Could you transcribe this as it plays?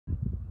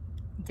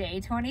Day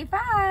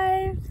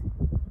 25.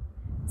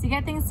 To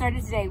get things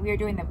started today, we are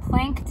doing the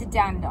plank to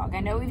down dog. I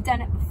know we've done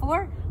it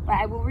before, but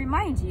I will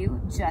remind you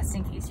just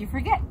in case you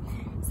forget.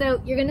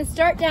 So you're gonna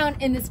start down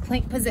in this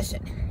plank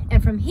position.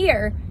 And from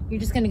here, you're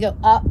just gonna go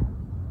up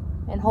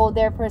and hold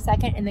there for a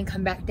second and then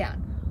come back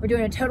down. We're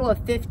doing a total of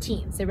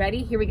 15. So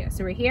ready? Here we go.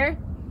 So we're here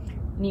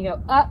and you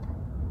go up,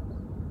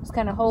 just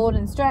kind of hold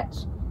and stretch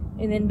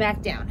and then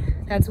back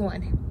down. That's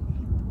one.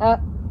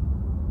 Up.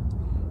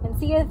 And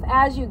see if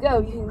as you go,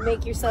 you can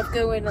make yourself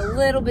go in a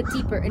little bit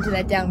deeper into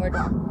that downward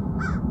dog.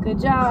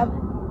 Good job.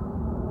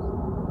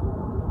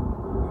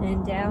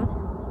 And down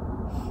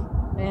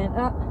and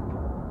up.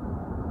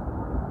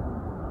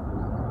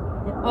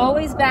 And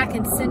always back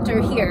and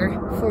center here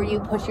before you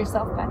push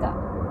yourself back up.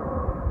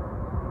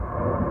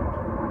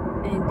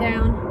 And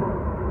down.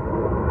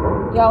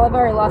 Y'all have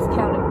already lost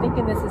count. I'm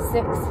thinking this is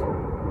 6.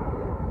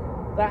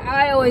 But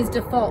I always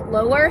default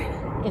lower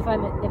if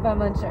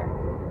I'm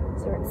unsure.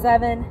 So we're at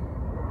 7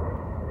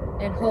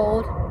 and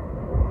hold.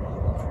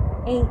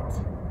 8.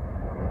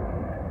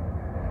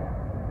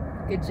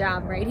 Good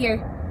job right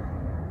here.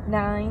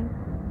 9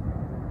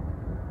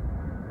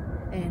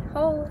 and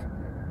hold.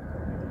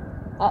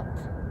 Up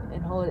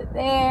and hold it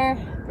there.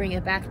 Bring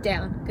it back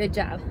down. Good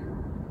job.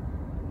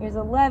 Here's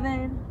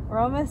 11. We're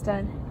almost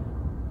done.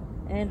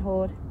 And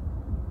hold.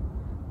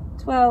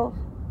 12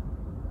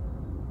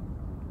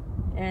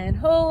 and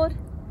hold.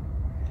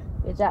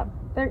 Good job.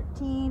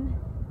 13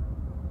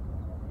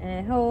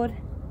 and hold.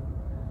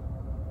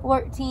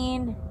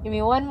 14. Give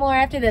me one more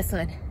after this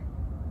one.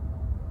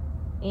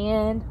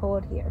 And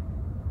hold here.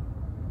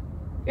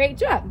 Great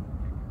job.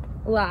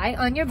 Lie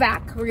on your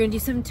back. We're going to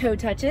do some toe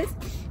touches.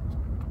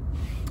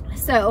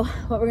 So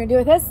what we're going to do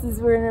with this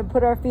is we're going to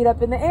put our feet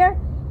up in the air,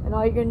 and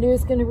all you're going to do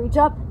is going to reach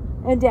up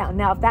and down.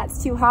 Now, if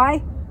that's too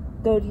high,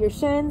 go to your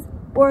shins,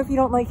 or if you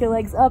don't like your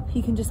legs up,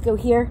 you can just go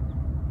here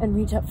and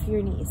reach up for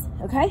your knees,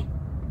 okay?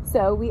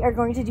 So we are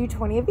going to do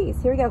 20 of these.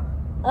 Here we go.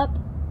 Up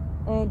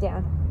and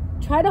down.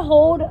 Try to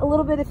hold a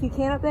little bit if you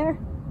can up there.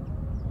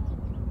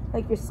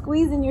 Like you're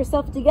squeezing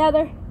yourself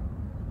together.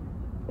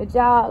 Good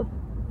job.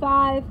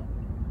 5,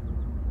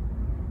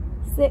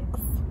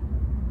 6,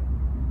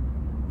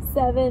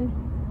 7.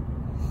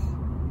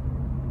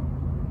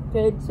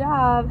 Good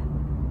job.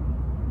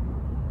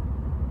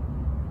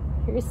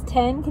 Here's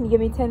 10. Can you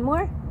give me 10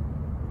 more?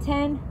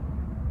 10,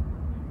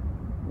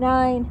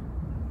 9,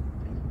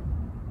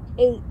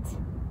 8,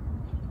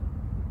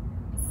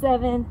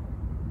 7,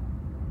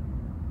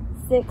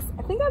 6.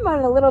 I think I'm on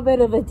a little bit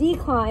of a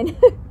decline.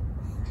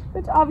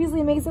 Which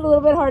obviously makes it a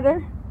little bit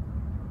harder.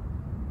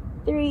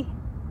 3,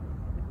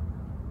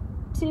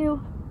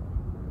 2,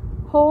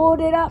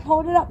 hold it up,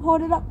 hold it up,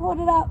 hold it up, hold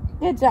it up.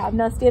 Good job,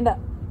 now stand up.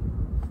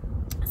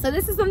 So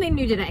this is something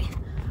new today.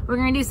 We're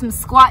gonna do some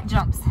squat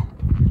jumps. So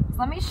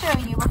let me show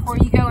you before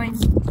you go and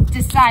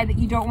decide that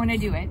you don't wanna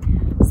do it.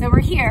 So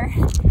we're here,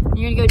 and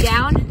you're gonna go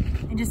down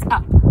and just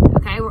up,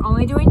 okay? We're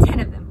only doing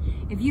 10 of them.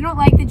 If you don't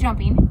like the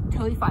jumping,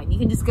 totally fine. You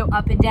can just go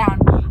up and down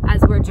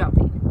as we're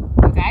jumping,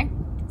 okay?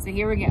 So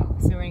here we go.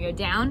 So we're gonna go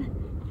down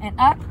and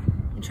up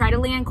and try to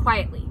land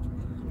quietly.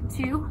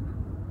 2,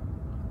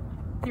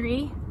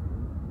 3,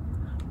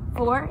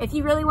 4. If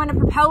you really want to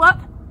propel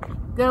up,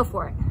 go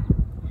for it.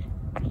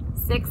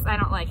 6, I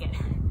don't like it.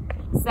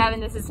 7,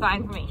 this is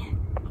fine for me.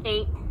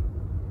 8,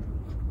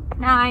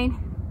 9,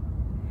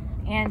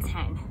 and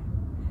 10.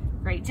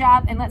 Great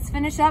job. And let's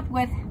finish up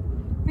with,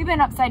 we've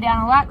been upside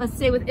down a lot. Let's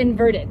stay with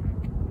inverted.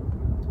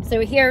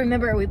 So here,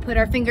 remember, we put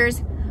our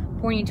fingers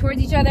pointing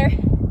towards each other.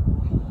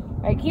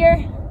 Right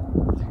here.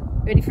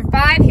 Ready for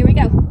 5? Here we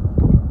go.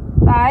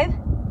 5.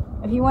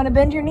 If you want to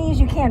bend your knees,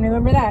 you can.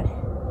 Remember that.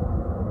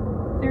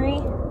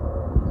 3,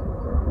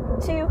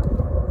 2,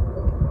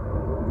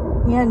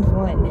 and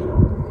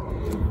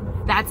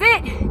 1. That's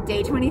it.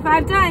 Day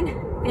 25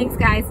 done. Thanks,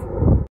 guys.